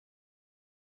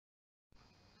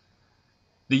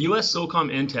The U.S.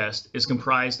 SOCOM Intest is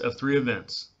comprised of 3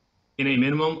 events in a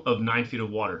minimum of 9 feet of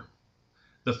water.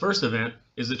 The first event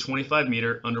is the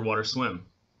 25-meter underwater swim.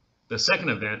 The second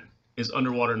event is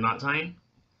underwater knot tying,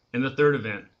 and the third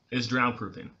event is drown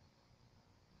proofing.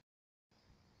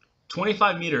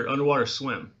 25-meter underwater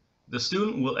swim. The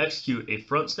student will execute a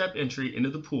front step entry into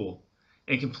the pool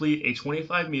and complete a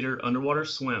 25-meter underwater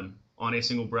swim on a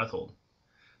single breath hold.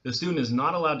 The student is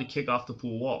not allowed to kick off the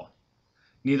pool wall.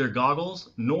 Neither goggles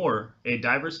nor a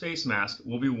diver's face mask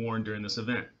will be worn during this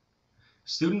event.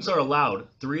 Students are allowed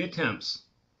 3 attempts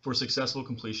for successful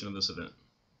completion of this event.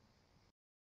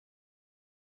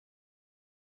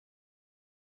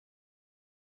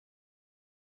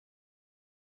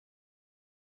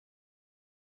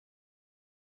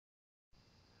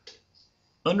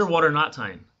 Underwater knot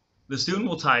tying. The student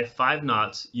will tie 5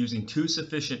 knots using 2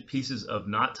 sufficient pieces of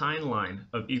knot tying line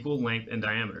of equal length and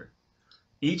diameter.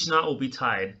 Each knot will be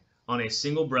tied on a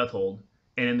single breath hold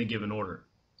and in the given order.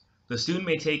 The student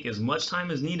may take as much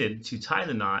time as needed to tie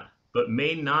the knot, but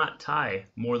may not tie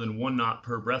more than 1 knot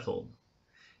per breath hold.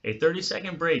 A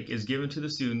 30-second break is given to the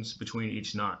students between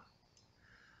each knot.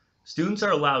 Students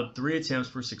are allowed 3 attempts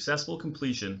for successful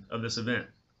completion of this event.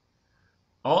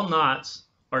 All knots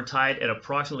are tied at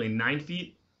approximately 9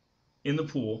 feet in the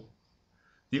pool.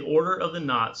 The order of the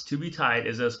knots to be tied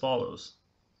is as follows.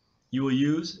 You will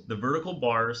use the vertical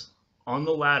bars on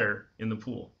the ladder in the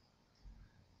pool.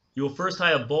 You will first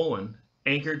tie a bowline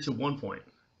anchored to one point,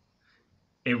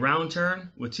 a round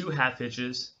turn with 2 half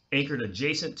hitches anchored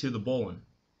adjacent to the bowline.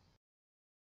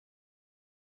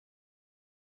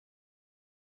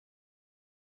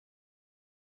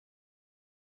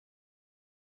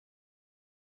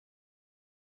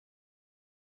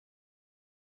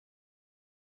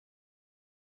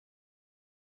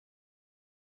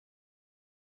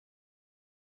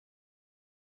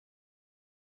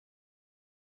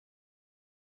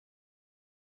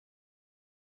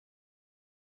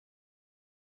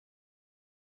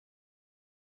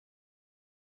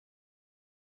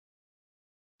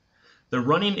 The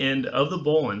running end of the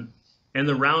bowline and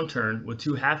the round turn with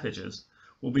 2 half hitches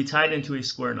will be tied into a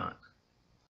square knot.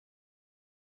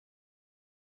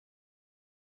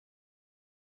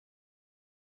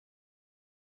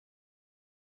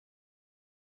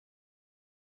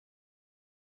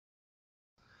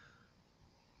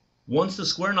 Once the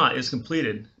square knot is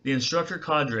completed, the instructor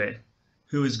cadre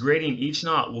who is grading each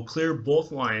knot will clear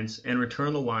both lines and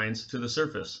return the lines to the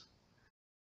surface.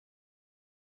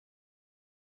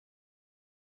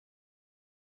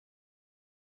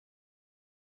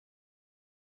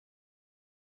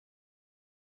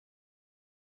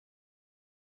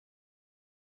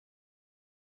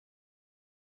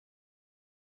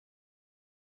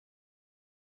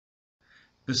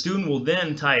 The student will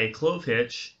then tie a clove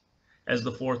hitch as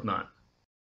the 4th knot.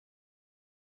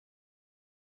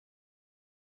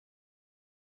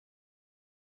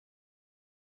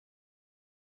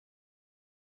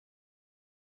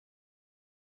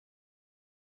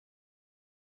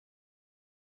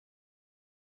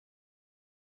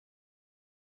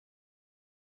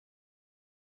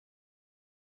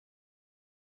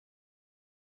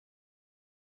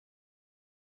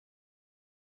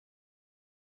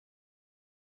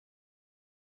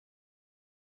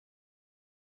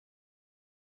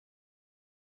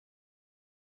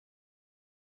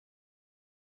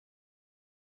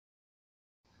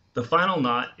 The final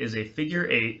knot is a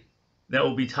figure 8 that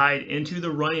will be tied into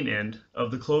the running end of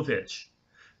the clove hitch.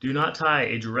 Do not tie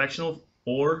a directional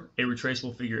or a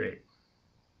retraceable figure 8.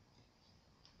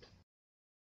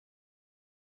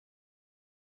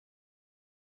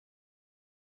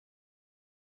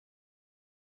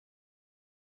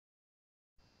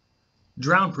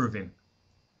 Drown proofing.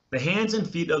 The hands and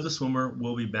feet of the swimmer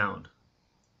will be bound.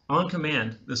 On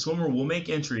command, the swimmer will make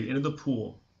entry into the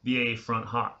pool via a front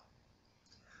hop.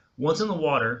 Once in the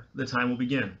water, the time will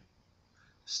begin.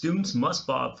 Students must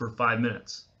bob for 5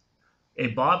 minutes. A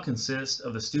bob consists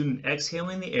of the student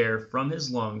exhaling the air from his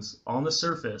lungs on the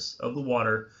surface of the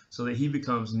water so that he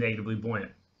becomes negatively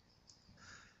buoyant.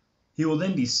 He will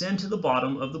then descend to the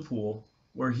bottom of the pool,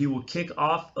 where he will kick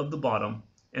off of the bottom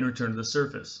and return to the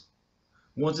surface.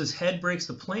 Once his head breaks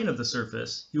the plane of the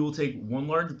surface, he will take 1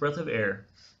 large breath of air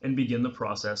and begin the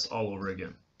process all over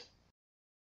again.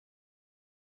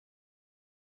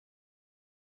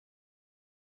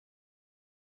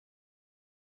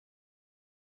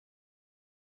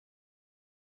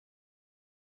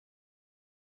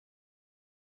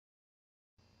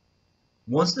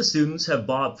 Once the students have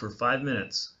bobbed for 5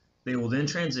 minutes, they will then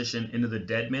transition into the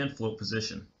dead man float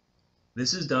position.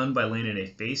 This is done by laying in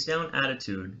a face down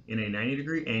attitude in a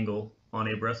 90-degree angle on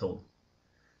a breath hold.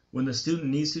 When the student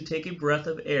needs to take a breath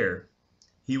of air,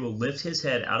 he will lift his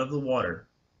head out of the water,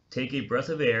 take a breath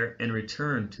of air, and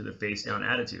return to the face down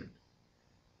attitude.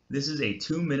 This is a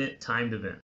 2-minute timed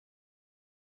event.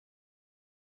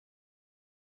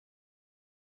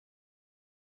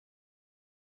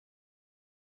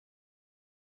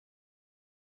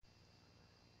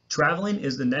 Traveling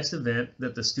is the next event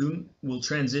that the student will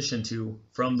transition to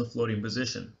from the floating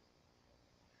position.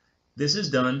 This is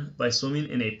done by swimming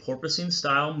in a porpoising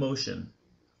style motion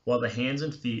while the hands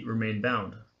and feet remain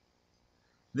bound.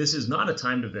 This is not a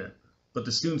timed event, but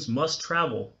the students must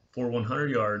travel for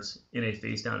 100 yards in a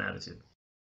face down attitude.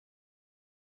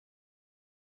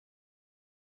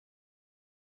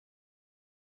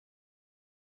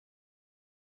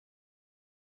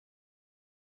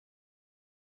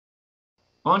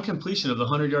 On completion of the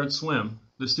 100-yard swim,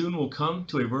 the student will come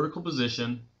to a vertical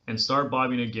position and start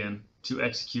bobbing again to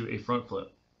execute a front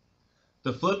flip.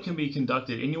 The flip can be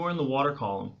conducted anywhere in the water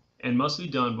column and must be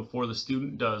done before the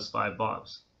student does 5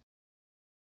 bobs.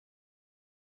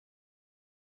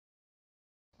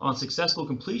 On successful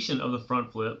completion of the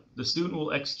front flip, the student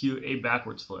will execute a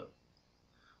backwards flip.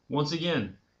 Once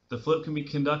again, the flip can be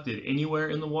conducted anywhere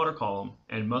in the water column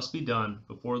and must be done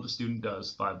before the student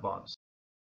does 5 bobs.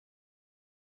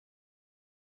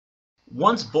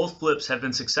 Once both flips have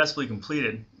been successfully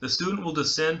completed, the student will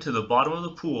descend to the bottom of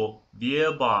the pool via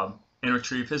a bob and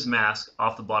retrieve his mask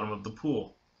off the bottom of the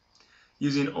pool,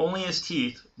 using only his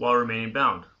teeth while remaining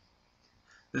bound.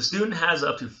 The student has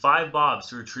up to 5 bobs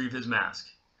to retrieve his mask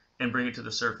and bring it to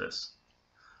the surface.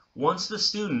 Once the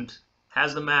student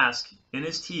has the mask in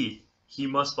his teeth, he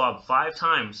must bob 5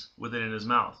 times with it in his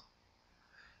mouth.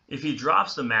 If he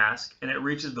drops the mask and it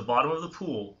reaches the bottom of the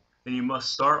pool, then he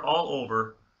must start all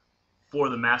over for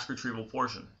the mask retrieval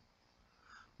portion.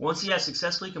 Once he has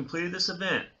successfully completed this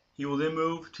event, he will then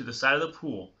move to the side of the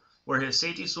pool where his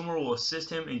safety swimmer will assist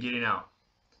him in getting out.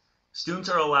 Students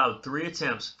are allowed 3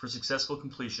 attempts for successful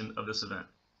completion of this event.